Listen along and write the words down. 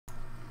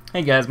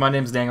Hey guys, my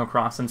name is Daniel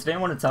Cross, and today I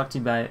want to talk to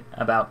you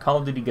about Call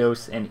of Duty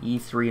Ghosts and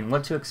E3 and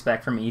what to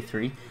expect from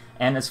E3,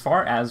 and as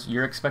far as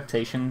your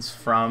expectations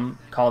from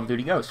Call of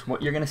Duty Ghosts,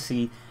 what you're going to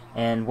see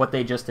and what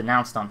they just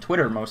announced on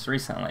Twitter most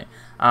recently.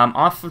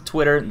 Off of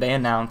Twitter, they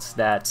announced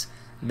that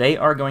they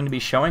are going to be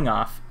showing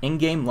off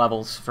in-game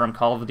levels from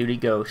Call of Duty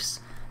Ghosts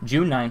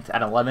June 9th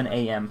at 11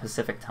 a.m.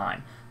 Pacific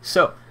Time.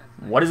 So,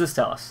 what does this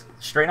tell us?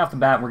 Straight off the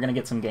bat, we're going to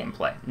get some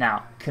gameplay.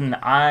 Now, can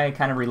I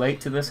kind of relate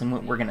to this and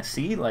what we're going to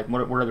see? Like,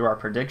 what are our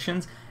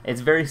predictions?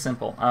 It's very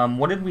simple.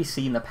 What did we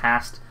see in the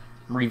past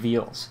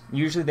reveals?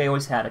 Usually they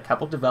always had a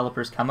couple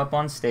developers come up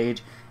on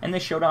stage and they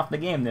showed off the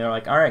game. They're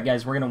like, alright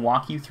guys, we're going to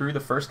walk you through the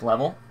first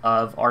level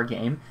of our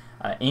game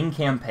in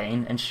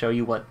campaign and show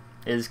you what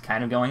is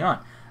kind of going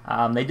on.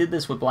 They did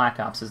this with Black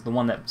Ops, is the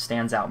one that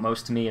stands out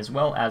most to me, as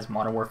well as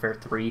Modern Warfare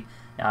 3.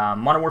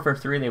 Modern Warfare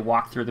 3, they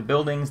walked through the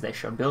buildings, they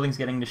showed buildings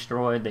getting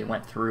destroyed, they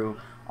went through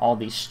all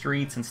these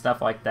streets and stuff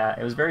like that.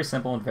 It was very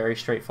simple and very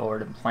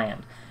straightforward and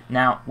planned.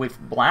 Now, with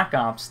Black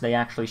Ops, they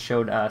actually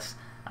showed us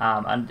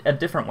a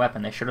different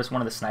weapon. They showed us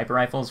one of the sniper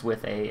rifles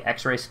with a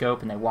X-ray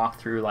scope, and they walked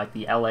through like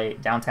the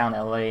downtown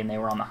LA, and they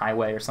were on the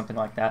highway or something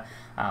like that.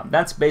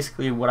 That's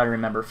basically what I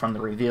remember from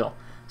the reveal.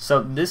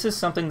 So this is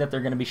something that they're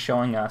going to be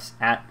showing us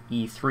at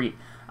E3.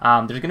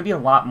 There's going to be a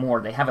lot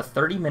more. They have a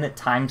 30-minute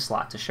time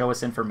slot to show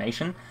us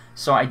information,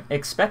 so I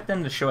expect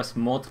them to show us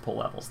multiple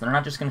levels. They're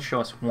not just going to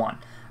show us one.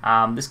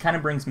 This kind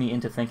of brings me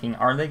into thinking,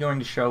 are they going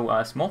to show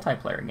us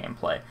multiplayer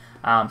gameplay?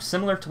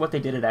 Similar to what they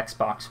did at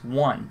Xbox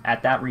One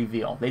at that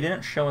reveal. They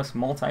didn't show us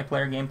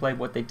multiplayer gameplay.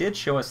 What they did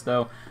show us,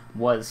 though,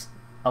 was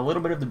a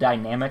little bit of the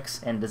dynamics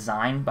and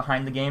design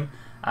behind the game.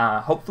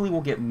 Hopefully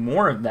we'll get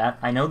more of that.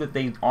 I know that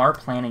they are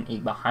planning a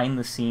behind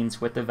the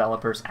scenes with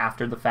developers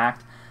after the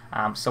fact.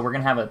 So we're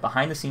going to have a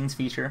behind the scenes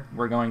feature.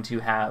 We're going to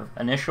have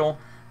initial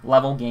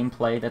level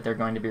gameplay that they're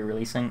going to be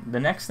releasing. The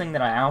next thing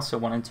that I also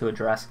wanted to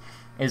address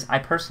is I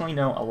personally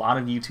know a lot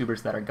of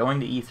YouTubers that are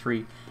going to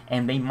E3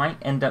 and they might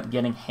end up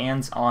getting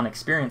hands-on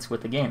experience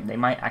with the game. They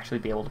might actually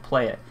be able to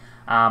play it.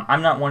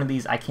 I'm not one of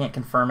these. I can't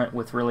confirm it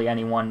with really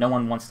anyone. No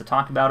one wants to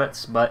talk about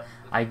it, but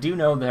I do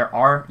know there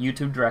are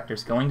YouTube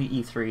directors going to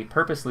E3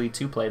 purposely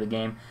to play the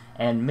game,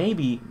 and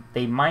maybe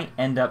they might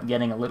end up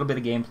getting a little bit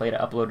of gameplay to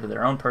upload to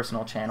their own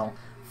personal channel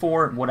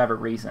for whatever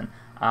reason.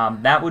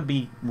 That would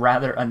be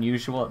rather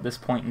unusual at this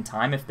point in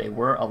time if they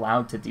were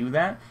allowed to do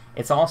that.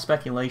 It's all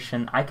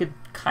speculation. I could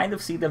kind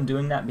of see them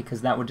doing that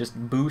because that would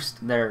just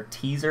boost their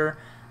teaser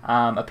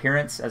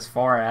appearance as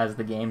far as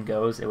the game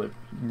goes. It would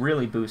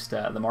really boost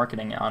the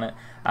marketing on it,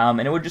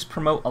 and it would just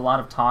promote a lot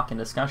of talk and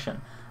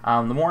discussion.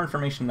 The more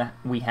information that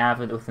we have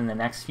within the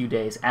next few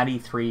days at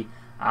E3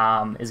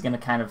 is going to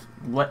kind of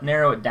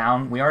narrow it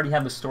down. We already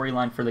have the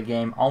storyline for the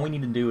game. All we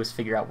need to do is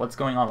figure out what's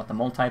going on with the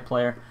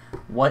multiplayer,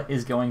 what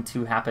is going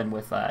to happen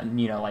with,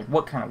 like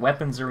what kind of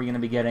weapons are we going to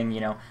be getting,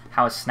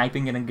 how is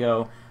sniping going to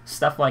go,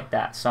 stuff like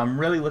that. So I'm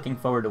really looking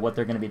forward to what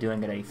they're going to be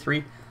doing at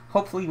E3.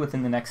 Hopefully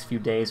within the next few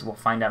days we'll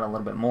find out a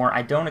little bit more.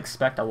 I don't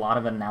expect a lot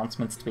of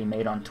announcements to be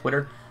made on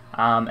Twitter,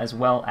 as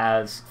well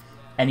as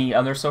any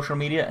other social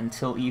media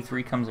until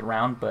E3 comes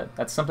around, but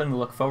that's something to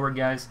look forward,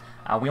 guys.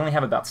 We only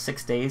have about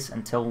 6 days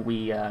until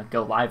we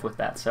go live with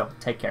that, so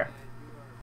take care.